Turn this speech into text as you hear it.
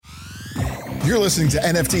You're listening to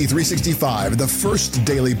NFT 365, the first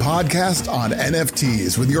daily podcast on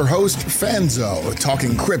NFTs with your host, Fanzo,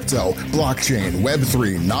 talking crypto, blockchain,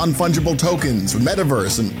 Web3, non-fungible tokens,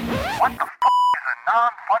 metaverse, and... What the is a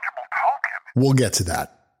non-fungible token? We'll get to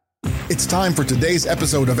that. It's time for today's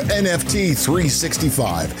episode of NFT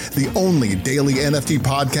 365, the only daily NFT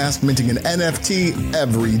podcast minting an NFT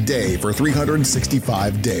every day for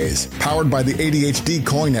 365 days. Powered by the ADHD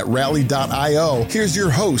coin at rally.io, here's your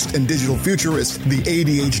host and digital futurist, the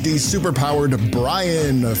ADHD superpowered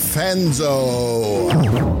Brian Fanzo. This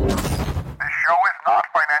show is not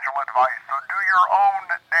financial advice, so do your own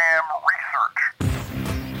damn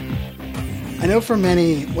research. I know for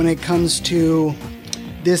many, when it comes to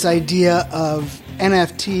this idea of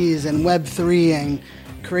NFTs and Web3 and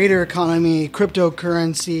creator economy,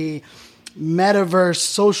 cryptocurrency, metaverse,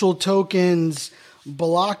 social tokens,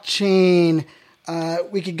 blockchain,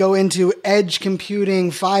 we could go into edge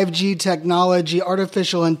computing, 5G technology,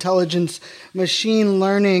 artificial intelligence, machine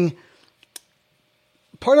learning.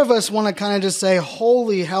 Part of us want to kind of just say,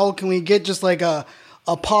 holy hell, can we get just like a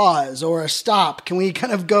pause or a stop? Can we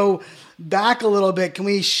kind of go back a little bit? Can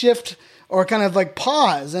we shift or kind of like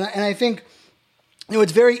pause? And I think,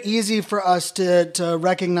 it's very easy for us to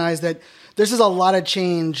recognize that this is a lot of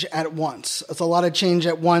change at once. It's a lot of change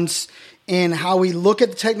at once in how we look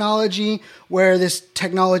at the technology, where this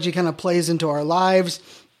technology kind of plays into our lives.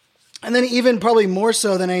 And then even probably more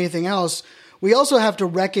so than anything else, we also have to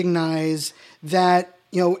recognize that,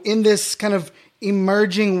 in this kind of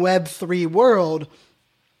emerging Web3 world,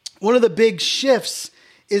 one of the big shifts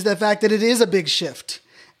is the fact that it is a big shift.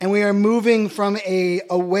 And we are moving from a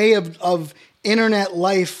way of internet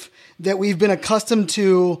life that we've been accustomed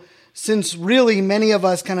to since really many of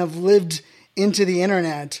us kind of lived into the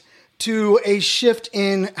internet, to a shift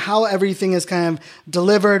in how everything is kind of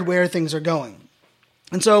delivered, where things are going.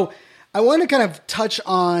 And so I want to kind of touch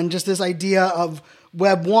on just this idea of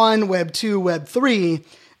Web 1, Web 2, Web 3,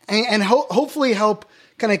 and hopefully help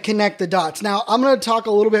kind of connect the dots. Now, I'm going to talk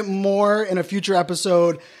a little bit more in a future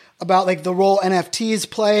episode about like the role NFTs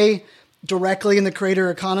play directly in the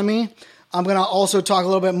creator economy. I'm going to also talk a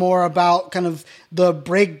little bit more about kind of the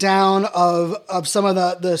breakdown of some of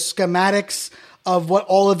the schematics of what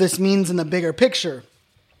all of this means in the bigger picture.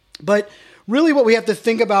 But really what we have to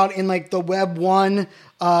think about in like the Web 1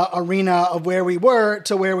 arena of where we were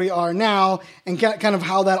to where we are now, and kind of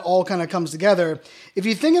how that all kind of comes together. If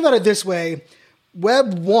you think about it this way,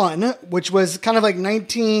 Web 1, which was kind of like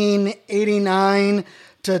 1989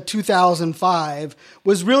 to 2005,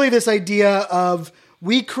 was really this idea of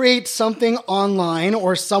we create something online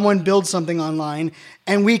or someone builds something online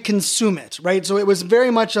and we consume it, right? So it was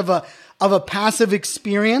very much of a passive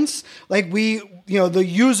experience. Like the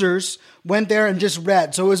users went there and just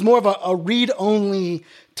read. So it was more of a read-only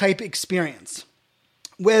type experience.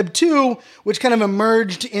 Web 2, which kind of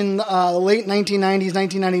emerged in the late 1990s,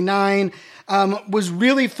 1999, was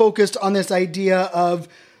really focused on this idea of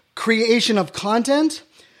creation of content,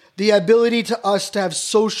 the ability to us to have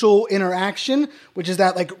social interaction, which is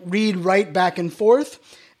that like read, write back and forth,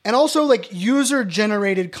 and also like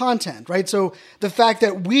user-generated content, right? So the fact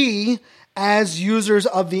that we, as users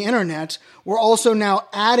of the internet, were also now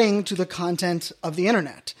adding to the content of the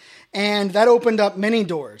internet. And that opened up many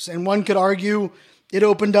doors. And one could argue it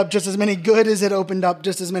opened up just as many good as it opened up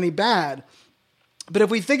just as many bad. But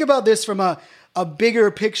if we think about this from a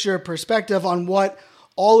bigger picture perspective on what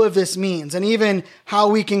all of this means, and even how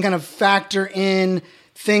we can kind of factor in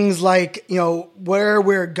things like, where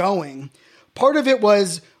we're going. Part of it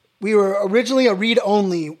was we were originally a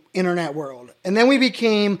read-only internet world, and then we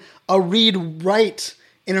became a read-write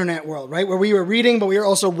internet world, right? Where we were reading, but we were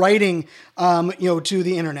also writing, to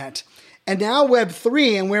the internet. And now Web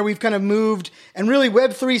 3, and where we've kind of moved, and really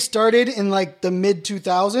Web 3 started in like the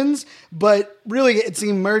mid-2000s, but really it's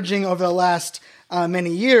emerging over the last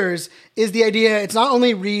many years, is the idea it's not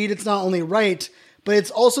only read, it's not only write, but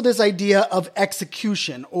it's also this idea of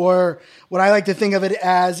execution, or what I like to think of it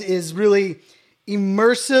as is really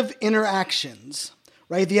immersive interactions,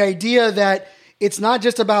 right? The idea that it's not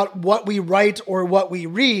just about what we write or what we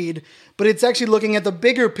read, but it's actually looking at the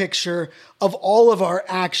bigger picture of all of our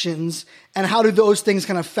actions and how do those things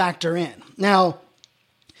kind of factor in. Now,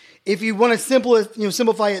 if you want to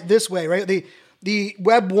simplify it this way, right? The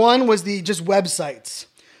Web 1 was just websites.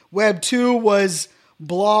 Web 2 was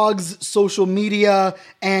blogs, social media,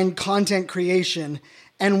 and content creation.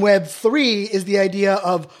 And Web 3 is the idea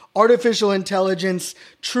of artificial intelligence,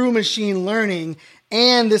 true machine learning,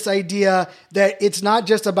 and this idea that it's not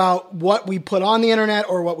just about what we put on the internet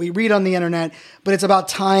or what we read on the internet, but it's about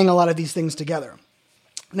tying a lot of these things together.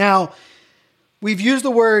 Now, we've used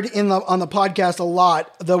the word on the podcast a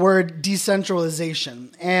lot, the word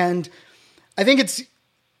decentralization. And I think it's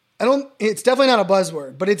definitely not a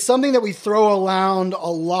buzzword, but it's something that we throw around a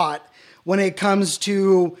lot when it comes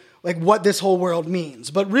to like what this whole world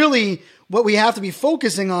means. But really what we have to be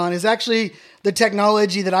focusing on is actually the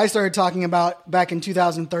technology that I started talking about back in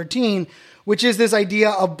 2013, which is this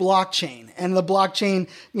idea of blockchain and the blockchain,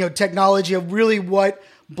 technology of really what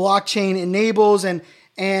blockchain enables and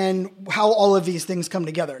how all of these things come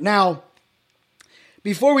together. Now,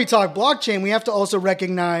 before we talk blockchain, we have to also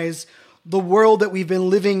recognize the world that we've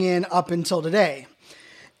been living in up until today.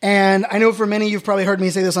 And I know for many, you've probably heard me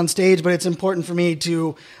say this on stage, but it's important for me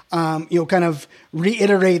to, kind of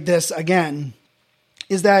reiterate this again,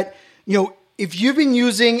 is that, if you've been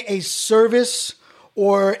using a service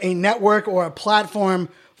or a network or a platform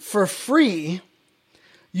for free,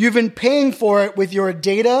 you've been paying for it with your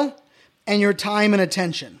data and your time and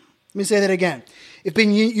attention. Let me say that again. If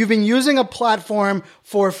you've been using a platform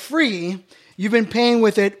for free, you've been paying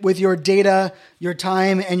with it with your data, your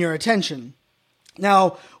time, and your attention.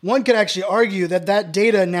 Now, one could actually argue that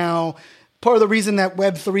data now, part of the reason that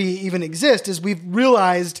Web3 even exists is we've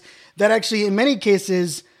realized that actually in many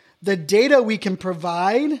cases, the data we can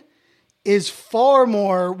provide is far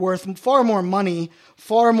more worth, far more money,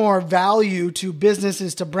 far more value to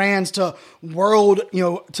businesses, to brands, to world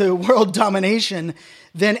domination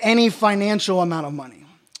than any financial amount of money.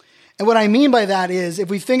 And what I mean by that is, if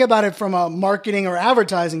we think about it from a marketing or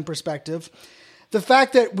advertising perspective, the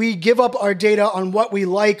fact that we give up our data on what we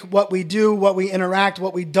like, what we do, what we interact,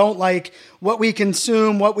 what we don't like, what we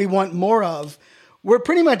consume, what we want more of, we're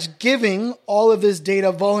pretty much giving all of this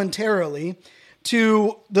data voluntarily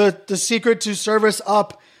to the secret to service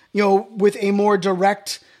up, with a more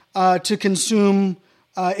direct to consume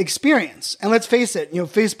experience. And let's face it,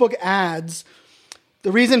 Facebook ads,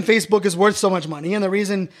 the reason Facebook is worth so much money and the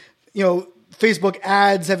reason, Facebook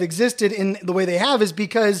ads have existed in the way they have is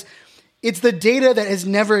because it's the data that has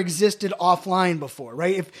never existed offline before,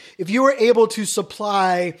 right? If you were able to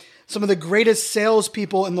supply some of the greatest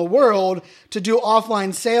salespeople in the world to do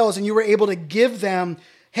offline sales and you were able to give them,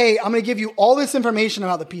 hey, I'm going to give you all this information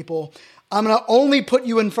about the people. I'm going to only put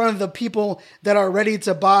you in front of the people that are ready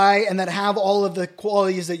to buy and that have all of the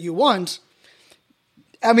qualities that you want.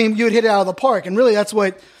 I mean, you would hit it out of the park. And really that's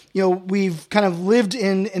what, we've kind of lived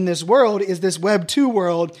in this world is this Web 2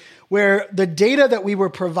 world where the data that we were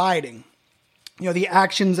providing, the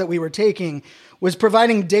actions that we were taking was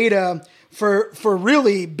providing data for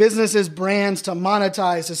really businesses, brands to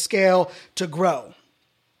monetize, to scale, to grow.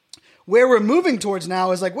 Where we're moving towards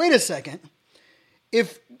now is like, wait a second.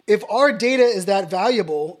 If our data is that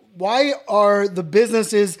valuable, why are the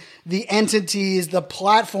businesses, the entities, the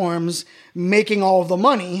platforms making all of the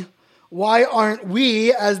money? Why aren't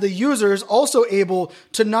we as the users also able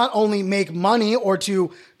to not only make money or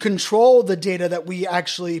to control the data that we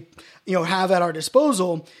actually, have at our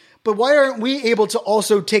disposal, but why aren't we able to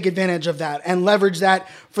also take advantage of that and leverage that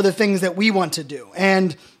for the things that we want to do?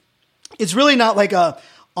 And it's really not like a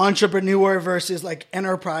entrepreneur versus like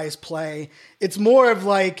enterprise play. It's more of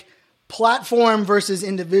like platform versus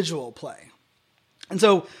individual play. And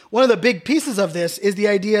so one of the big pieces of this is the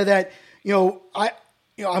idea that,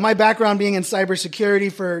 my background being in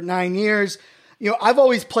cybersecurity for 9 years, I've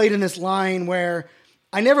always played in this line where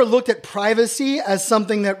I never looked at privacy as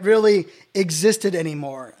something that really existed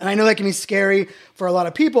anymore. And I know that can be scary for a lot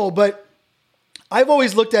of people, but I've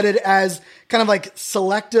always looked at it as kind of like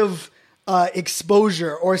selective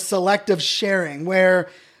exposure or selective sharing where,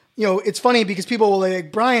 it's funny because people will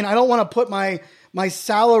like, Brian, I don't want to put my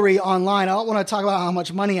salary online. I don't want to talk about how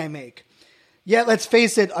much money I make. Yet, let's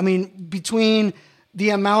face it. I mean, between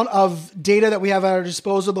the amount of data that we have at our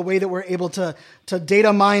disposal, the way that we're able to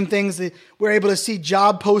data mine things, we're able to see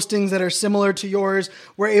job postings that are similar to yours.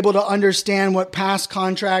 We're able to understand what past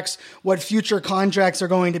contracts, what future contracts are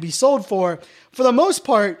going to be sold for. For the most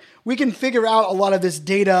part, we can figure out a lot of this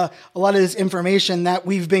data, a lot of this information that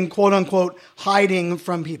we've been quote unquote hiding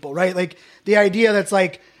from people, right? Like the idea that's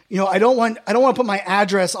like, I don't want to put my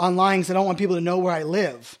address online because I don't want people to know where I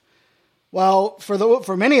live. Well,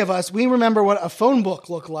 for many of us, we remember what a phone book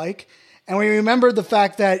looked like, and we remember the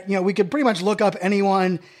fact that we could pretty much look up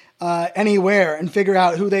anyone anywhere and figure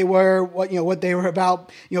out who they were, what they were about,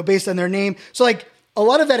 based on their name. So like a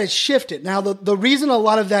lot of that has shifted. Now, the reason a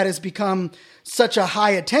lot of that has become such a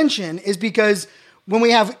high attention is because when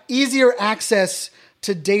we have easier access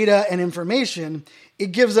to data and information,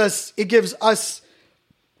 it gives us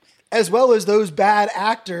as well as those bad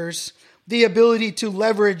actors the ability to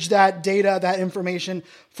leverage that data, that information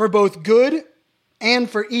for both good and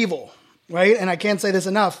for evil, right? And I can't say this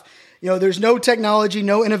enough. There's no technology,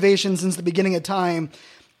 no innovation since the beginning of time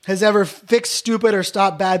has ever fixed stupid or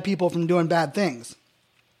stopped bad people from doing bad things.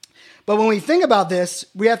 But when we think about this,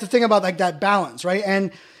 we have to think about like that balance, right?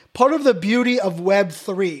 And part of the beauty of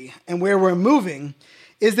Web3 and where we're moving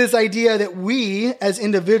is this idea that we as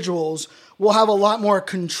individuals will have a lot more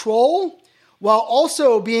control while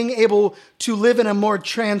also being able to live in a more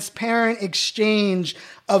transparent exchange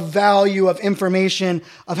of value, of information,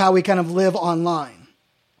 of how we kind of live online.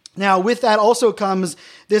 Now, with that also comes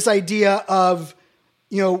this idea of,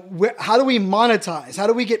 how do we monetize? How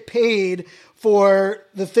do we get paid for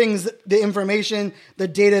the things, the information, the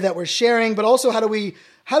data that we're sharing, but also how do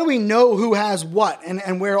we know who has what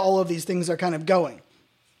and where all of these things are kind of going?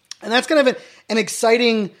 And that's kind of an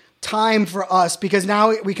exciting time for us because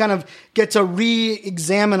now we kind of get to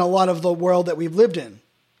re-examine a lot of the world that we've lived in.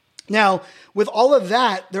 Now, with all of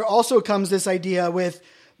that, there also comes this idea with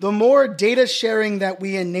the more data sharing that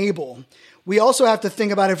we enable, we also have to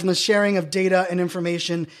think about it from the sharing of data and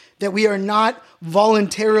information that we are not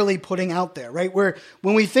voluntarily putting out there, right?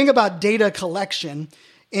 When we think about data collection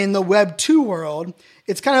in the Web 2 world,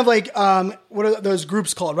 it's kind of like, what are those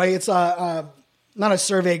groups called, right? It's not a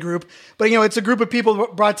survey group, but it's a group of people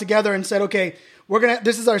brought together and said, okay,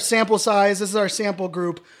 this is our sample size, this is our sample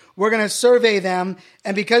group. We're going to survey them,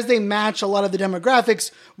 and because they match a lot of the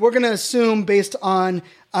demographics, we're going to assume based on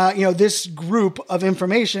this group of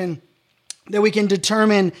information that we can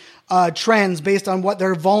determine trends based on what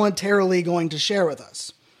they're voluntarily going to share with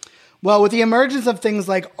us. Well, with the emergence of things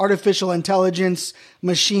like artificial intelligence,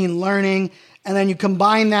 machine learning, and then you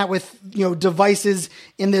combine that with, devices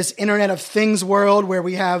in this Internet of Things world where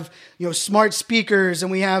we have, smart speakers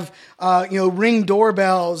and we have, Ring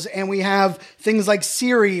doorbells and we have things like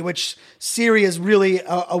Siri, which Siri is really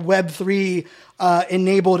a Web3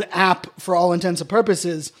 enabled app for all intents and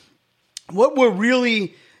purposes. What we're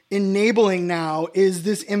really enabling now is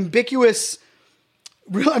this ambiguous,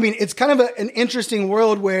 it's kind of an interesting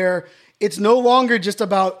world where it's no longer just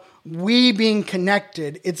about we being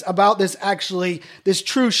connected. It's about this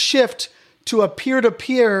true shift to a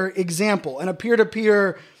peer-to-peer example and a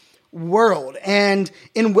peer-to-peer world. And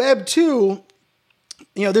in Web 2,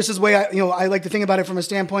 this is the way I like to think about it from a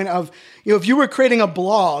standpoint of, if you were creating a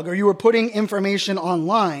blog or you were putting information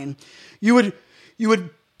online, you would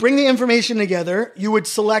bring the information together, you would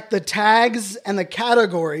select the tags and the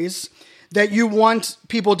categories that you want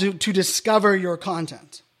people to discover your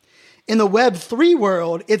content. In the Web3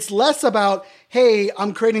 world, it's less about, hey,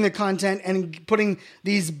 I'm creating the content and putting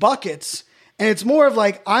these buckets. And it's more of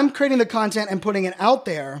like, I'm creating the content and putting it out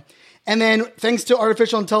there. And then thanks to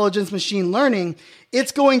artificial intelligence, machine learning,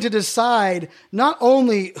 it's going to decide not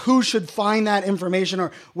only who should find that information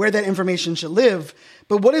or where that information should live,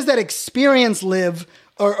 but what does that experience live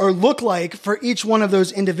or look like for each one of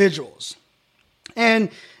those individuals. And,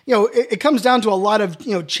 it comes down to a lot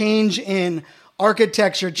of, change in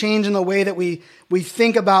architecture, change in the way that we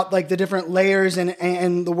think about like the different layers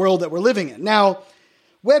and the world that we're living in. Now,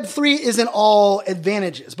 Web3 isn't all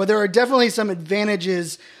advantages, but there are definitely some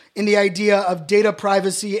advantages in the idea of data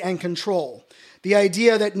privacy and control. The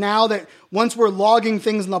idea that now that once we're logging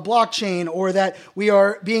things in the blockchain or that we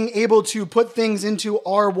are being able to put things into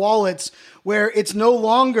our wallets where it's no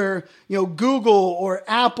longer, Google or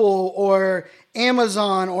Apple or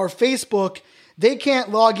Amazon or Facebook, they can't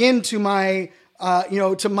log into my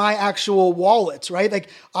to my actual wallets, right? Like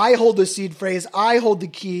I hold the seed phrase, I hold the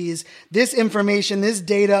keys, this information, this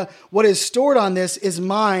data, what is stored on this is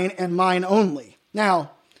mine and mine only. Now,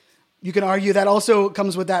 you can argue that also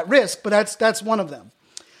comes with that risk, but that's one of them.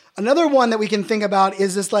 Another one that we can think about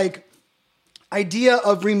is this like idea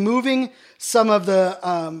of removing some of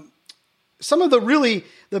the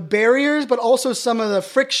barriers, but also some of the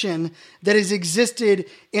friction that has existed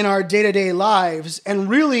in our day-to-day lives and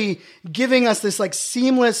really giving us this like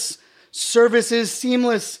seamless services,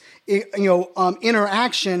 seamless,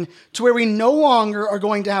 interaction to where we no longer are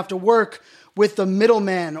going to have to work with the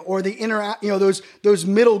middlemen or the those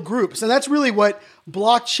middle groups. And that's really what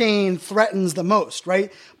blockchain threatens the most,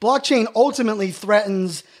 right? Blockchain ultimately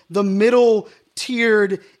threatens the middle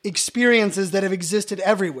tiered experiences that have existed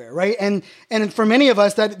everywhere, right? And for many of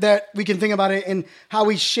us that we can think about it in how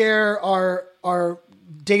we share our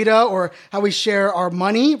data or how we share our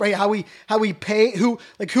money, right? How we pay, who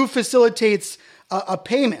facilitates a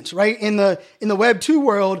payment, right? In the Web 2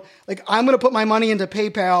 world, like I'm going to put my money into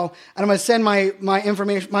PayPal and I'm going to send my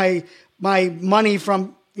information, my money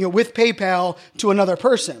from, with PayPal to another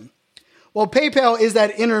person. Well, PayPal is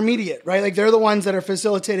that intermediate, right? Like they're the ones that are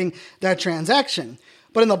facilitating that transaction.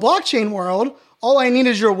 But in the blockchain world, all I need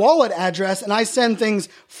is your wallet address, and I send things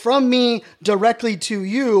from me directly to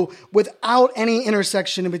you without any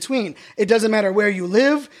intersection in between. It doesn't matter where you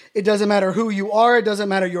live. It doesn't matter who you are. It doesn't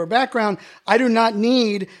matter your background. I do not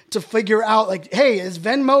need to figure out like, hey, is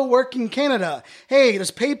Venmo work in Canada? Hey,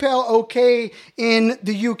 is PayPal okay in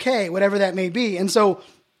the UK? Whatever that may be. And so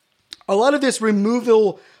a lot of this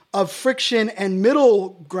removal of friction and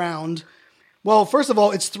middle ground, well, first of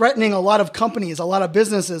all, it's threatening a lot of companies, a lot of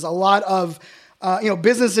businesses, a lot of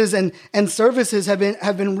businesses and services have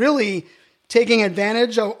been really taking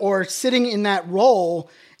advantage of or sitting in that role,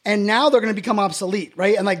 and now they're going to become obsolete,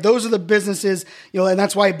 right? And like those are the businesses, and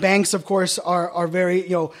that's why banks, of course, are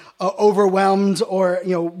very overwhelmed or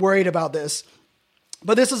worried about this.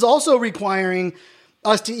 But this is also requiring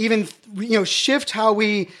us to even shift how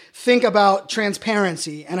we think about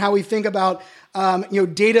transparency and how we think about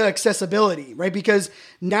data accessibility, right? Because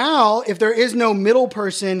now if there is no middle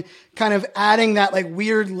person kind of adding that like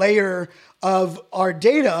weird layer of our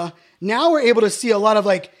data, now we're able to see a lot of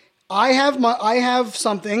like, I have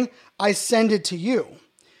something, I send it to you.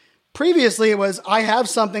 Previously, it was I have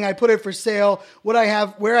something, I put it for sale. What I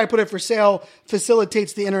have, where I put it for sale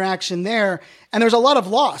facilitates the interaction there. And there's a lot of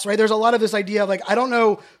loss, right? There's a lot of this idea of like, I don't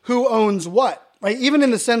know who owns what, right? Even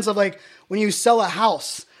in the sense of like when you sell a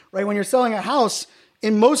house, right? When you're selling a house,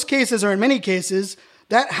 in most cases or in many cases,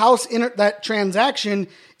 that that transaction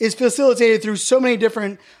is facilitated through so many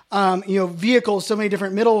different vehicles, so many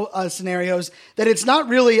different middle scenarios that it's not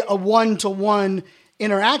really a one-to-one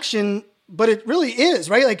interaction, but it really is,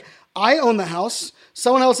 right? Like I own the house,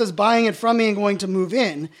 someone else is buying it from me and going to move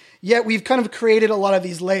in, yet we've kind of created a lot of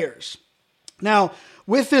these layers. Now,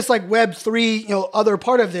 with this like Web3, other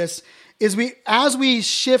part of this is as we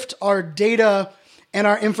shift our data and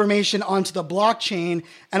our information onto the blockchain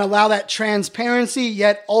and allow that transparency,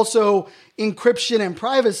 yet also encryption and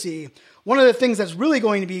privacy, one of the things that's really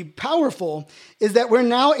going to be powerful is that we're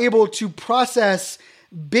now able to process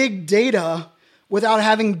big data without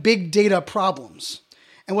having big data problems.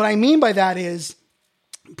 And what I mean by that is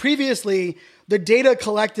previously the data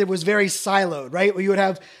collected was very siloed, right? Where you would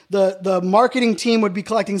have the marketing team would be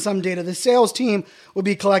collecting some data, the sales team would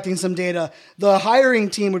be collecting some data, the hiring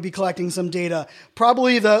team would be collecting some data,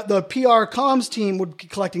 probably the PR comms team would be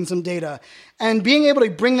collecting some data. And being able to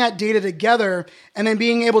bring that data together and then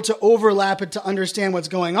being able to overlap it to understand what's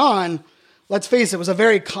going on, let's face it, was a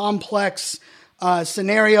very complex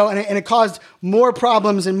scenario, and it caused more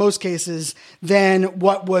problems in most cases than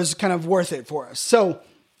what was kind of worth it for us. So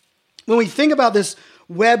when we think about this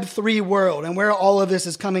Web3 world and where all of this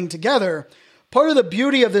is coming together, part of the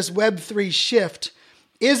beauty of this Web3 shift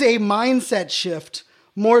is a mindset shift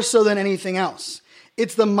more so than anything else.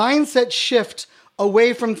 It's the mindset shift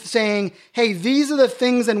away from saying, hey, these are the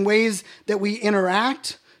things and ways that we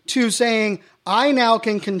interact, to saying, I now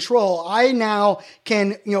can control, I now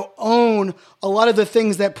can, own a lot of the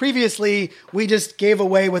things that previously we just gave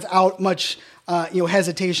away without much,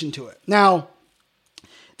 hesitation to it. Now,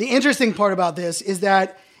 the interesting part about this is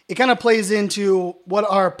that it kind of plays into what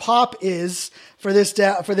our POP is for this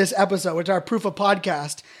episode, which is our proof of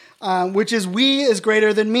podcast, which is we is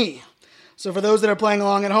greater than me. So for those that are playing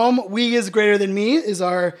along at home, we is greater than me is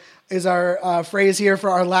our phrase here for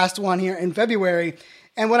our last one here in February.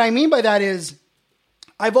 And what I mean by that is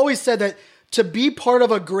I've always said that to be part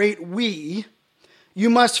of a great we, you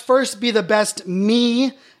must first be the best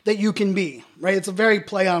me that you can be, right? It's a very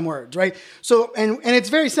play on words, right? So, and it's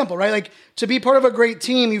very simple, right? Like to be part of a great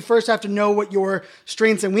team, you first have to know what your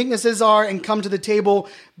strengths and weaknesses are and come to the table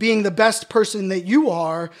being the best person that you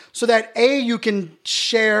are so that A, you can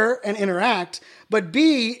share and interact, but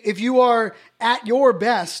B, if you are at your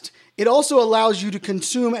best, it also allows you to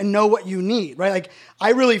consume and know what you need, right? Like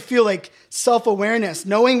I really feel like self-awareness,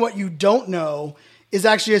 knowing what you don't know, is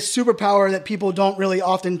actually a superpower that people don't really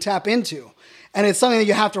often tap into. And it's something that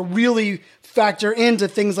you have to really factor into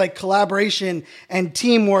things like collaboration and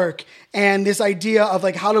teamwork and this idea of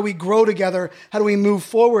like, how do we grow together? How do we move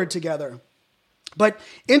forward together? But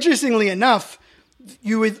interestingly enough,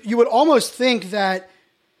 you would almost think that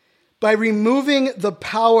by removing the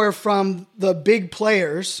power from the big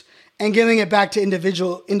players and giving it back to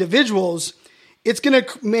individuals, it's going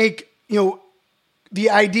to make, the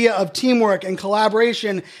idea of teamwork and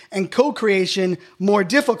collaboration and co-creation more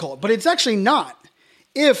difficult. But it's actually not.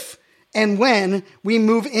 If and when we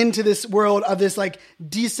move into this world of this like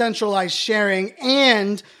decentralized sharing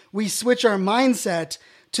and we switch our mindset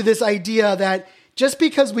to this idea that just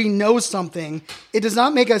because we know something, it does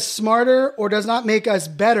not make us smarter or does not make us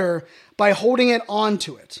better by holding it on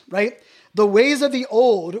to it, right? The ways of the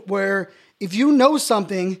old where if you know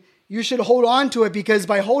something, you should hold on to it, because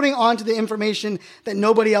by holding on to the information that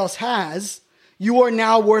nobody else has, you are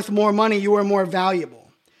now worth more money. You are more valuable.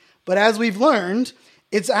 But as we've learned,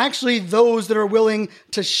 it's actually those that are willing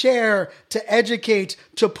to share, to educate,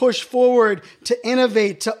 to push forward, to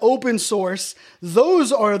innovate, to open source.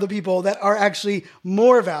 Those are the people that are actually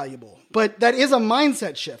more valuable. But that is a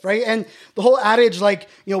mindset shift, right? And the whole adage, like,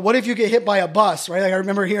 what if you get hit by a bus, right? Like, I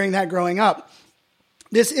remember hearing that growing up.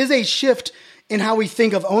 This is a shift in how we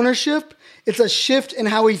think of ownership. It's a shift in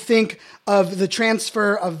how we think of the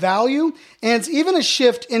transfer of value. And it's even a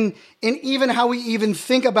shift in even how we even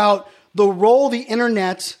think about the role the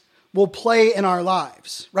internet will play in our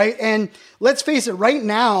lives, right? And let's face it, right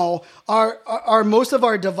now, our most of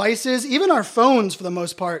our devices, even our phones for the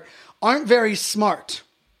most part, aren't very smart.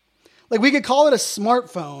 Like, we could call it a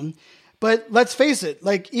smartphone, but let's face it,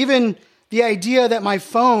 like, even the idea that my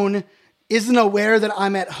phone isn't aware that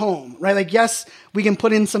I'm at home, right? Like, yes, we can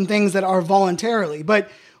put in some things that are voluntarily, but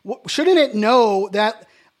shouldn't it know that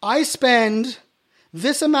I spend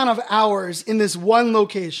this amount of hours in this one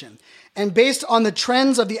location? And based on the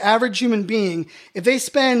trends of the average human being, if they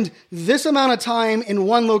spend this amount of time in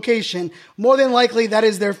one location, more than likely that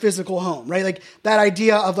is their physical home, right? Like, that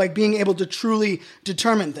idea of like being able to truly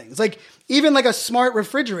determine things. Like, even like a smart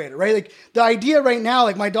refrigerator, right? Like, the idea right now,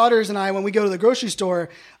 like my daughters and I, when we go to the grocery store,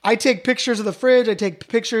 I take pictures of the fridge, I take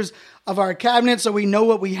pictures of our cabinet so we know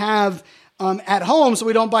what we have at home, so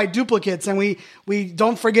we don't buy duplicates, and we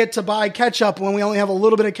don't forget to buy ketchup when we only have a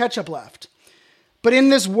little bit of ketchup left. But in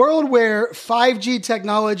this world where 5G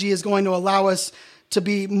technology is going to allow us to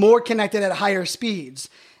be more connected at higher speeds,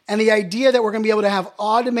 and the idea that we're going to be able to have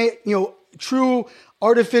true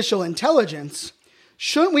artificial intelligence,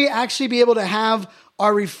 shouldn't we actually be able to have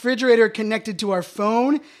our refrigerator connected to our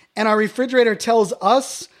phone, and our refrigerator tells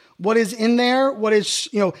us what is in there, what is,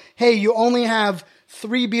 hey, you only have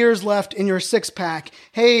 3 beers left in your 6-pack.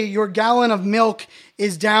 Hey, your gallon of milk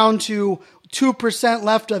is down to 2%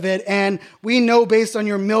 left of it, and we know based on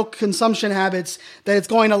your milk consumption habits that it's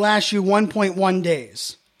going to last you 1.1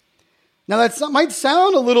 days. Now, that might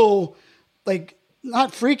sound a little, like,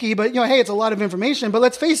 not freaky, but, hey, it's a lot of information. But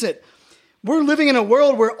let's face it, we're living in a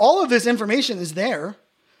world where all of this information is there.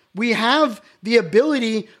 We have the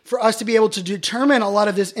ability for us to be able to determine a lot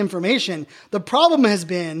of this information. The problem has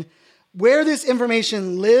been where this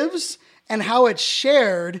information lives and how it's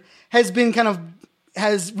shared has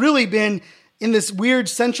really been in this weird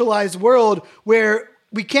centralized world where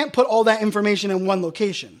we can't put all that information in one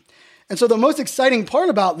location. And so the most exciting part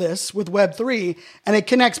about this with Web3, and it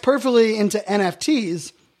connects perfectly into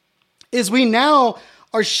NFTs, is we now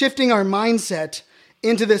are shifting our mindset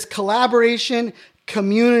into this collaboration,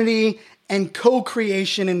 community, and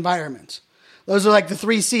co-creation environment. Those are like the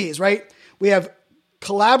 3 C's, right? We have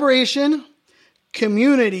collaboration,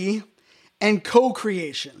 community, and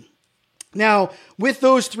co-creation. Now, with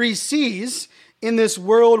those 3 C's, in this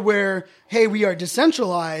world where, hey, we are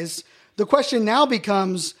decentralized, the question now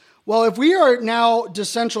becomes, well, if we are now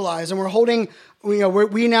decentralized and we're holding,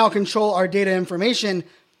 we now control our data information,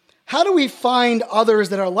 how do we find others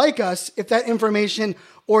that are like us if that information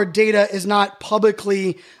or data is not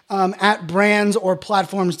publicly at brands or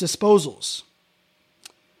platforms' disposals?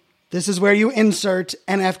 This is where you insert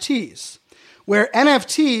NFTs, where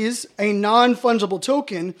NFTs, a non-fungible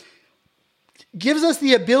token, gives us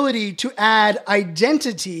the ability to add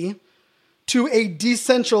identity to a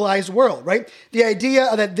decentralized world, right? The idea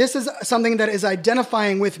that this is something that is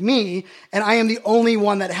identifying with me and I am the only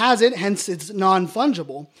one that has it, hence it's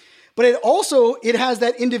non-fungible. But it has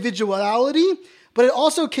that individuality, but it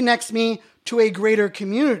also connects me to a greater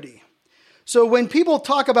community. So when people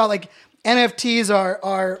talk about like NFTs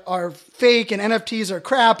are fake and NFTs are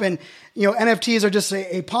crap and NFTs are just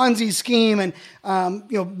a Ponzi scheme and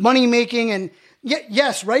money making, and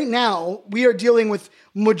yes, right now we are dealing with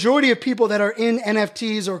majority of people that are in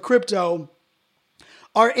NFTs or crypto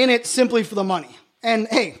are in it simply for the money. And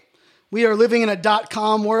hey, we are living in a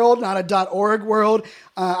 .com world, not a .org world.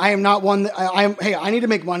 I am not one that I need to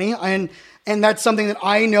make money, and that's something that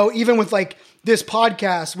I know. Even with like this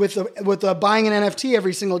podcast, with buying an NFT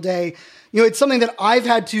every single day, it's something that I've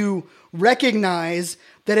had to recognize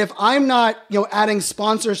that if I'm not, adding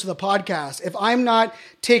sponsors to the podcast, if I'm not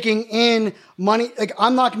taking in money, like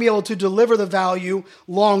I'm not gonna be able to deliver the value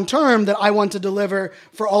long term that I want to deliver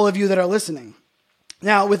for all of you that are listening.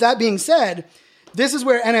 Now, with that being said, this is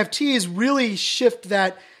where NFTs really shift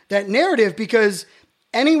that narrative, because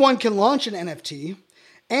anyone can launch an NFT,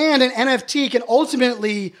 and an NFT can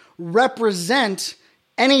ultimately represent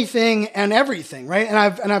anything and everything, right? And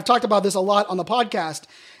I've talked about this a lot on the podcast,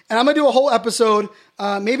 and I'm gonna do a whole episode.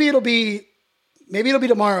 Maybe it'll be maybe it'll be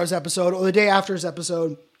tomorrow's episode or the day after's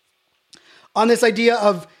episode, on this idea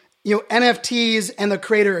of, NFTs and the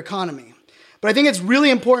creator economy. But I think it's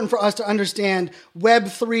really important for us to understand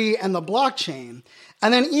Web3 and the blockchain.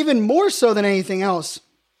 And then even more so than anything else,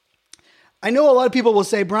 I know a lot of people will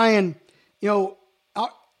say, Brian,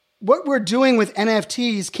 what we're doing with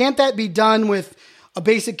NFTs, can't that be done with a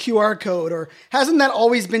basic QR code? Or hasn't that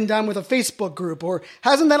always been done with a Facebook group? Or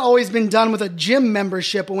hasn't that always been done with a gym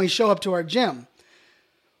membership when we show up to our gym?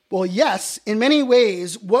 Well, yes, in many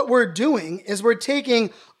ways, what we're doing is we're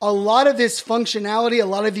taking a lot of this functionality, a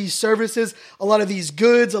lot of these services, a lot of these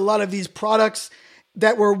goods, a lot of these products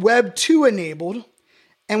that were Web 2 enabled,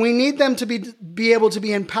 and we need them to be able to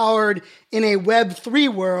be empowered in a Web 3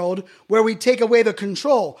 world where we take away the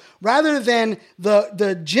control. Rather than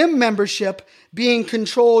the gym membership being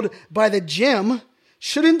controlled by the gym,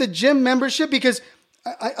 shouldn't the gym membership, because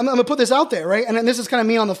I'm going to put this out there, right? And this is kind of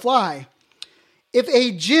me on the fly. If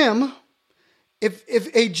a gym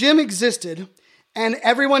existed and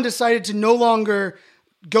everyone decided to no longer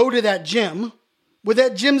go to that gym, would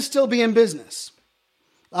that gym still be in business?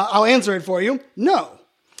 I'll answer it for you. No.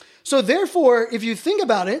 So therefore, if you think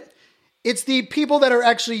about it, it's the people that are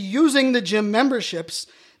actually using the gym memberships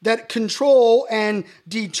that control and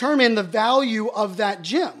determine the value of that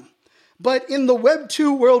gym. But in the Web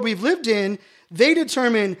 2 world we've lived in, they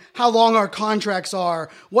determine how long our contracts are,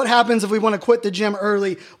 what happens if we want to quit the gym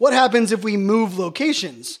early, what happens if we move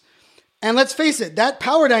locations. And let's face it, that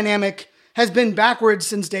power dynamic has been backwards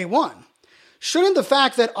since day one. Shouldn't the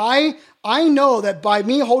fact that I know that by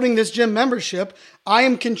me holding this gym membership, I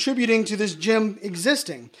am contributing to this gym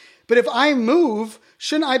existing. But if I move,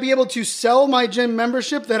 shouldn't I be able to sell my gym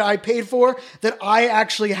membership that I paid for, that I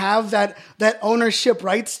actually have that ownership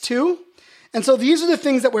rights to? And so these are the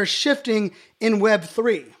things that we're shifting in Web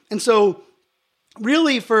 3. And so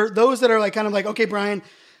really for those that are okay, Brian,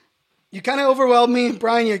 you kind of overwhelmed me.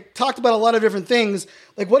 Brian, you talked about a lot of different things.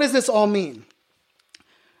 What does this all mean?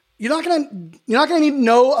 You're not gonna need to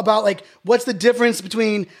know about what's the difference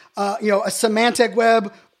between a semantic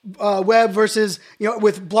web versus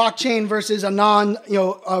with blockchain versus a non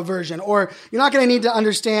version, or you're not going to need to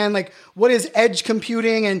understand what is edge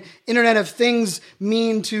computing and Internet of Things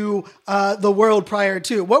mean to the world prior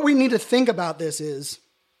to. What we need to think about this is,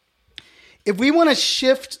 if we want to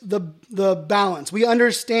shift the balance, we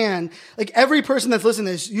understand, every person that's listening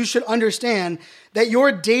to this, you should understand that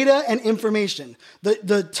your data and information,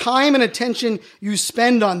 the time and attention you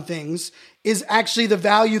spend on things is actually the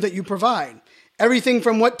value that you provide. Everything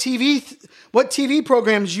from what TV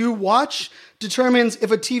programs you watch determines if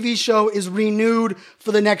a TV show is renewed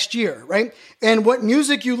for the next year, right? And what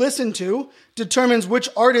music you listen to determines which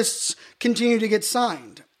artists continue to get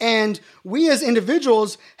signed. And we as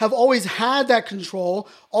individuals have always had that control,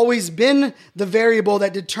 always been the variable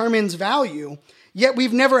that determines value, yet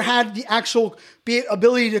we've never had the actual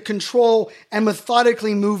ability to control and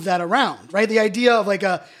methodically move that around, right? The idea of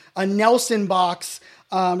a Nelson box,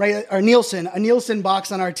 right? Or a Nielsen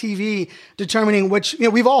box on our TV determining which,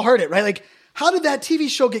 we've all heard it, right? How did that TV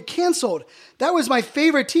show get canceled? That was my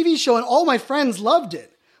favorite TV show and all my friends loved it.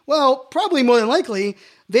 Well, probably more than likely,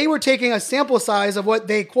 they were taking a sample size of what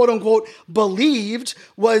they quote unquote believed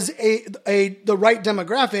was the right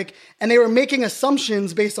demographic, and they were making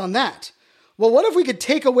assumptions based on that. Well, what if we could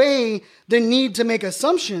take away the need to make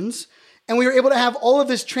assumptions, and we were able to have all of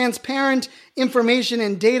this transparent information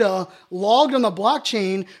and data logged on the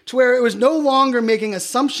blockchain to where it was no longer making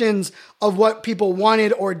assumptions of what people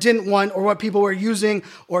wanted or didn't want or what people were using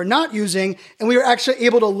or not using. And we were actually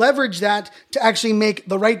able to leverage that to actually make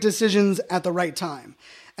the right decisions at the right time.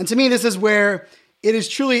 And to me, this is where it is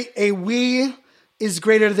truly a we is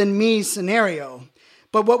greater than me scenario.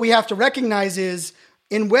 But what we have to recognize is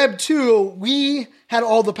in Web 2, we had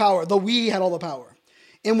all the power. The we had all the power.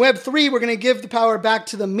 In Web 3, we're going to give the power back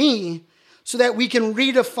to the me so that we can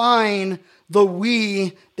redefine the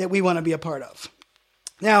we that we want to be a part of.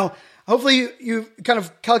 Now, hopefully you kind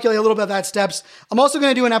of calculate a little bit of that steps. I'm also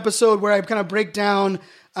going to do an episode where I kind of break down,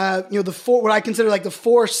 the four, what I consider the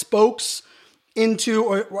four spokes into,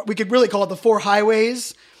 or what we could really call it the four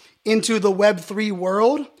highways into the Web 3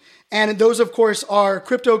 world. And those, of course, are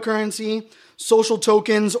cryptocurrency, social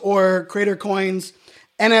tokens or creator coins,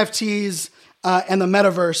 NFTs, and the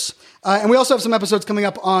metaverse. And we also have some episodes coming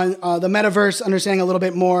up on the metaverse, understanding a little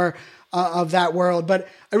bit more of that world. But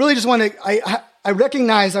I really just want to, I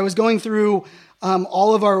recognized I was going through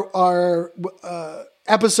all of our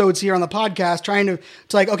episodes here on the podcast, trying to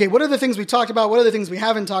okay, what are the things we talked about? What are the things we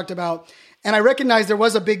haven't talked about? And I recognized there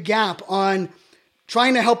was a big gap on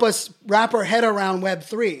trying to help us wrap our head around Web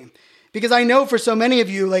 3. Because I know for so many of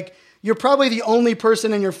you, you're probably the only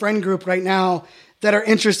person in your friend group right now that are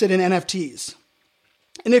interested in NFTs.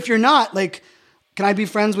 And if you're not, like, can I be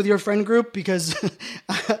friends with your friend group? Because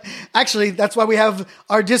actually, that's why we have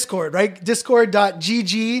our Discord, right?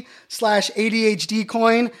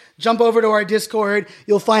 Discord.gg/ADHDcoin. Jump over to our Discord.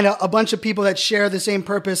 You'll find a bunch of people that share the same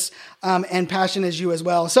purpose and passion as you as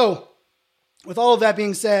well. So with all of that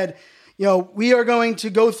being said, we are going to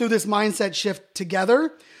go through this mindset shift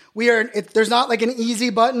together. There's not like an easy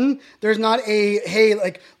button. There's not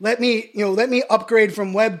let me upgrade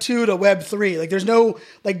from Web 2 to Web 3. Like there's no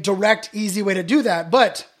like direct, easy way to do that.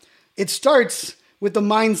 But it starts with the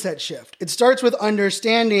mindset shift. It starts with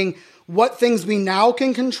understanding what things we now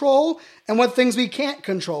can control and what things we can't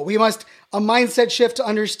control. We must a mindset shift to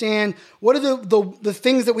understand what are the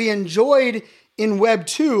things that we enjoyed in Web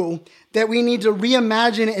 2 that we need to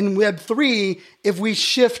reimagine in Web 3 if we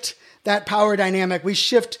shift that power dynamic, we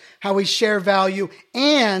shift how we share value,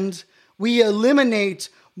 and we eliminate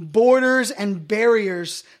borders and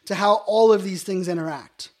barriers to how all of these things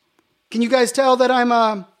interact. Can you guys tell that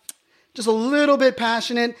I'm just a little bit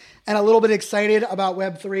passionate and a little bit excited about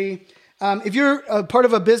Web3? If you're a part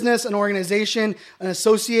of a business, an organization, an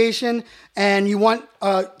association, and you want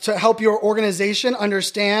to help your organization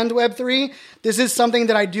understand Web3, this is something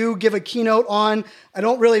that I do give a keynote on. I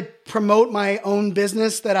don't really promote my own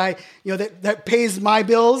business that pays my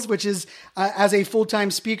bills, which is as a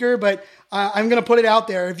full-time speaker, but I'm going to put it out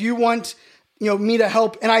there. If you want me to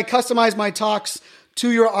help, and I customize my talks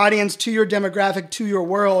to your audience, to your demographic, to your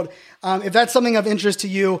world. If that's something of interest to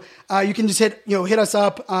you, you can just hit us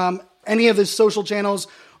up. Any of the social channels,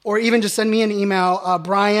 or even just send me an email,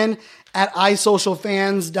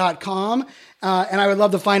 brian@isocialfans.com. And I would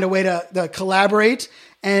love to find a way to collaborate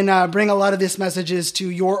and bring a lot of these messages to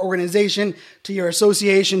your organization, to your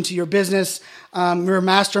association, to your business, your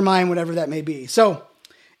mastermind, whatever that may be. So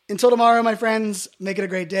until tomorrow, my friends, make it a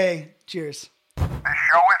great day. Cheers.